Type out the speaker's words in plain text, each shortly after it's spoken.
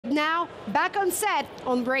now, back on set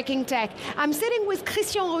on Breaking Tech. I'm sitting with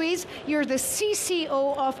Christian Ruiz. You're the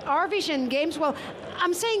CCO of Arvision Games. Well,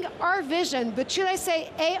 I'm saying Arvision, but should I say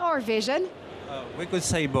Arvision? We could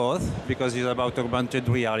say both, because it's about augmented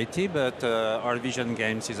reality, but Arvision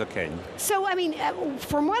Games is okay. So, I mean,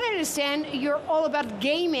 from what I understand, you're all about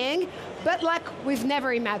gaming, but like we've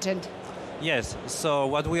never imagined. Yes, so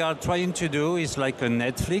what we are trying to do is like a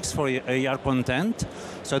Netflix for AR content.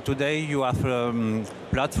 So today you have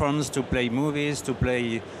platforms to play movies, to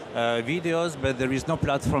play videos, but there is no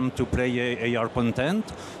platform to play AR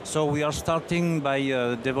content. So we are starting by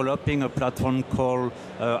developing a platform called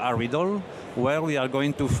Arvision, where we are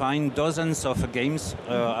going to find dozens of games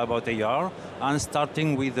about AR, and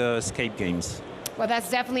starting with escape games. Well,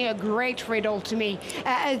 that's definitely a great riddle to me.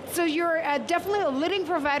 So you're definitely a leading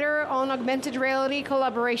provider on augmented reality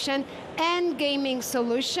collaboration and gaming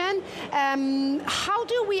solution. How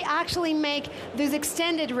do we actually make these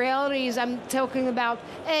extended realities, I'm talking about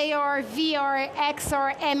AR, VR,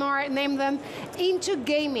 XR, MR, name them, into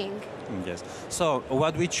gaming? Yes. So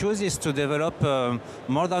what we choose is to develop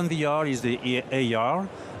more than VR is the AR,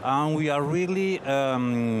 and we are really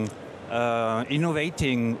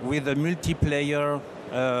innovating with a multiplayer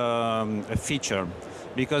feature,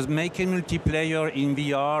 because making multiplayer in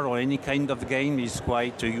VR or any kind of game is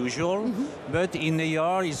quite usual, but in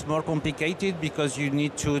AR it's more complicated because you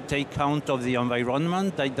need to take count of the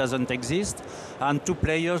environment that doesn't exist, and two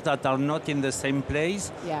players that are not in the same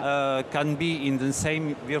place can be in the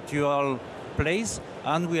same virtual place,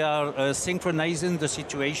 and we are synchronizing the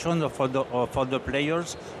situation for the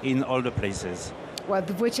players in all the places. Well,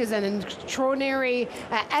 which is an extraordinary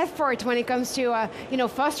effort when it comes to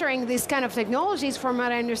fostering these kind of technologies, from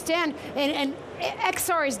what I understand. And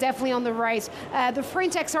XR is definitely on the rise. The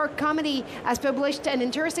French XR Committee has published an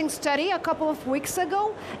interesting study a couple of weeks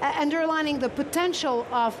ago, underlining the potential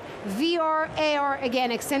of VR, AR,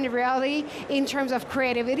 again, extended reality, in terms of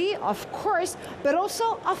creativity, of course, but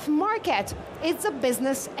also of market. It's a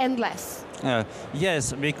business endless.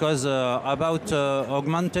 Yes, because about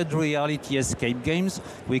augmented reality escape games,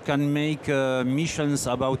 we can make missions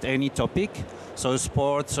about any topic. So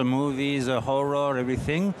sports, movies, horror,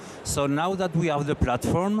 everything. So now that we have the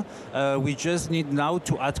platform, we just need now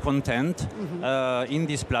to add content in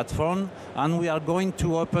this platform, and we are going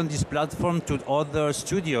to open this platform to other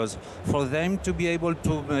studios for them to be able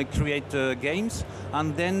to create games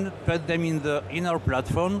and then put them in our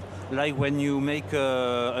platform. Like when you make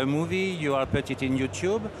a movie, you are put it in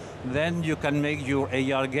YouTube, then you can make your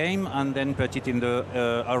AR game and then put it in the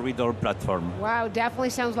Arvision platform. Wow,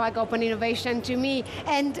 definitely sounds like open innovation to me.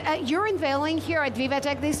 And you're unveiling here at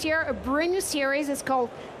Vivatech this year a brand new series. It's called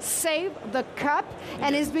Save the Cup,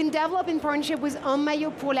 and it's been developed in partnership with Un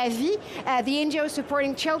Maillot pour la Vie, the NGO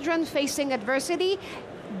supporting children facing adversity.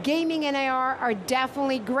 Gaming and AR are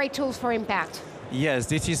definitely great tools for impact. Yes,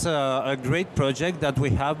 this is a great project that we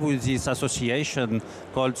have with this association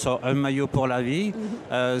called Un Maillot pour la Vie.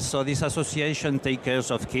 So this association takes care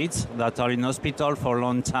of kids that are in hospital for a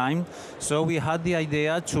long time. So we had the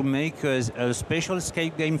idea to make a special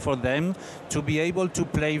escape game for them to be able to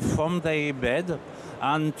play from their bed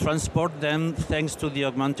and transport them, thanks to the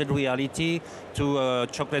augmented reality, to a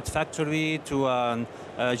chocolate factory, to an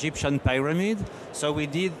Egyptian pyramid. So we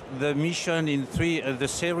did the mission in the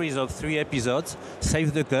series of 3 episodes.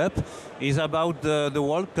 Save the Cup is about the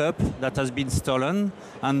World Cup that has been stolen,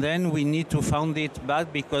 and then we need to find it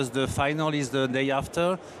back because the final is the day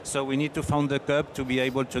after. So we need to find the cup to be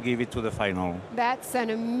able to give it to the final. That's an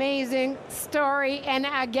amazing story, and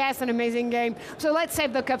I guess an amazing game. So let's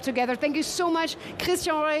save the cup together. Thank you so much,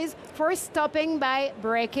 Christian Ruiz, for stopping by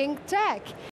Breaking Tech.